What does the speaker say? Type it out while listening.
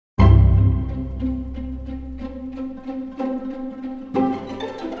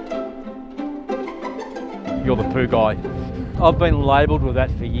you're the poo guy. I've been labelled with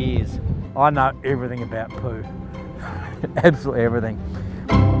that for years. I know everything about poo. Absolutely everything.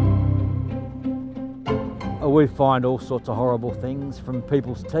 We find all sorts of horrible things, from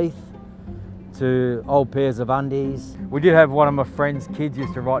people's teeth to old pairs of undies. We did have one of my friend's kids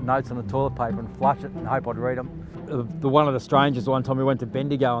used to write notes on the toilet paper and flush it and hope I'd read them. One of the strangest, one time we went to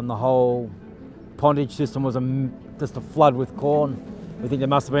Bendigo and the whole pondage system was just a flood with corn. We think there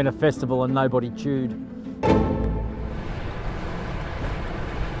must have been a festival and nobody chewed.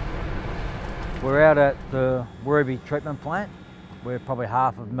 We're out at the Werribee treatment plant, where probably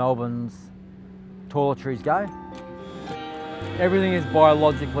half of Melbourne's toiletries go. Everything is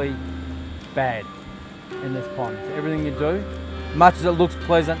biologically bad in this pond. So everything you do, much as it looks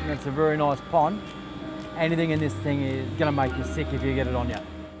pleasant and it's a very nice pond, anything in this thing is going to make you sick if you get it on you.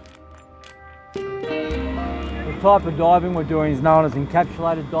 The type of diving we're doing is known as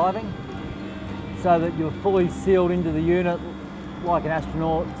encapsulated diving, so that you're fully sealed into the unit like an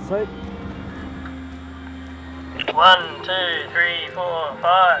astronaut suit. 1, 2, 3, 4,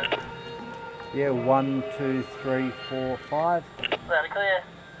 5. Yeah, 1, 2, 3, 4, 5. Loud and clear.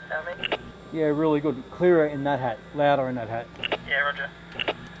 Tell me. Yeah, really good. Clearer in that hat, louder in that hat. Yeah, roger.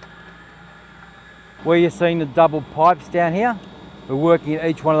 Where you're seeing the double pipes down here, we're working at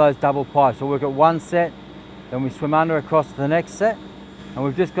each one of those double pipes. We'll work at one set, then we swim under across to the next set, and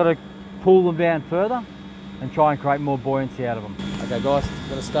we've just got to pull them down further and try and create more buoyancy out of them. Okay guys,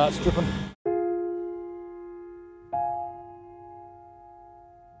 got to start stripping.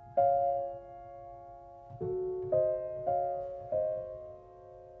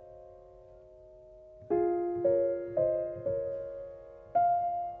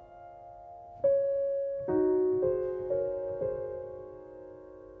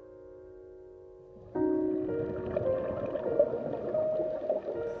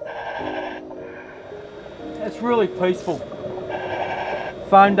 It's really peaceful.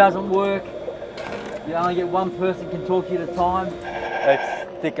 Phone doesn't work. You only get one person can talk to you at a time.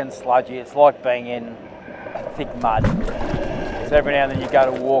 It's thick and sludgy. It's like being in thick mud. So every now and then you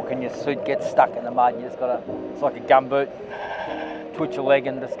go to walk and your suit gets stuck in the mud. You just gotta, it's like a gumboot. Twitch your leg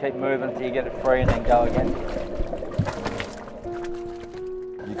and just keep moving until you get it free and then go again.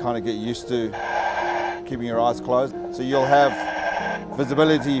 You kind of get used to keeping your eyes closed. So you'll have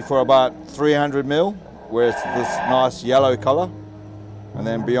visibility for about 300 mil. Where it's this nice yellow colour, and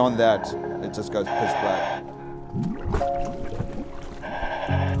then beyond that it just goes pitch black.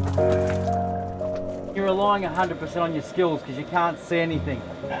 You're relying 100% on your skills because you can't see anything.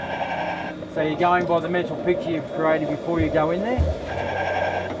 So you're going by the mental picture you've created before you go in there,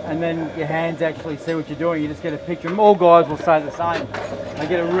 and then your hands actually see what you're doing. You just get a picture, and all guys will say the same. They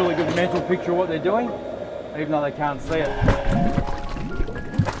get a really good mental picture of what they're doing, even though they can't see it.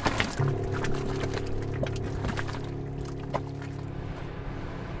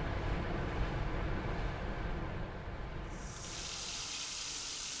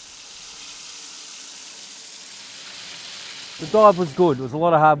 The dive was good. It was a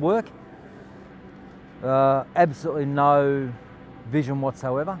lot of hard work. Absolutely no vision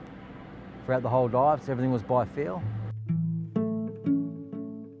whatsoever throughout the whole dive, so everything was by feel.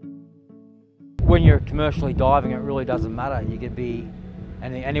 When you're commercially diving, it really doesn't matter. You could be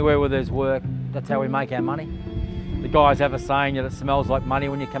anywhere where there's work. That's how we make our money. The guys have a saying that it smells like money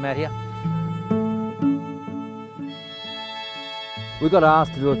when you come out here. We got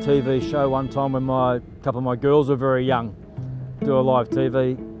asked to do a TV show one time when a couple of my girls were very young. Do a live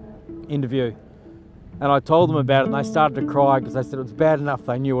TV interview, and I told them about it and they started to cry because they said it was bad enough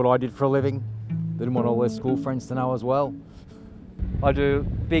they knew what I did for a living. They didn't want all their school friends to know as well. I do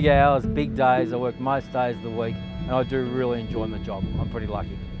big hours, big days. I work most days of the week and I do really enjoy my job. I'm pretty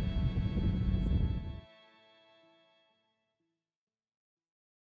lucky.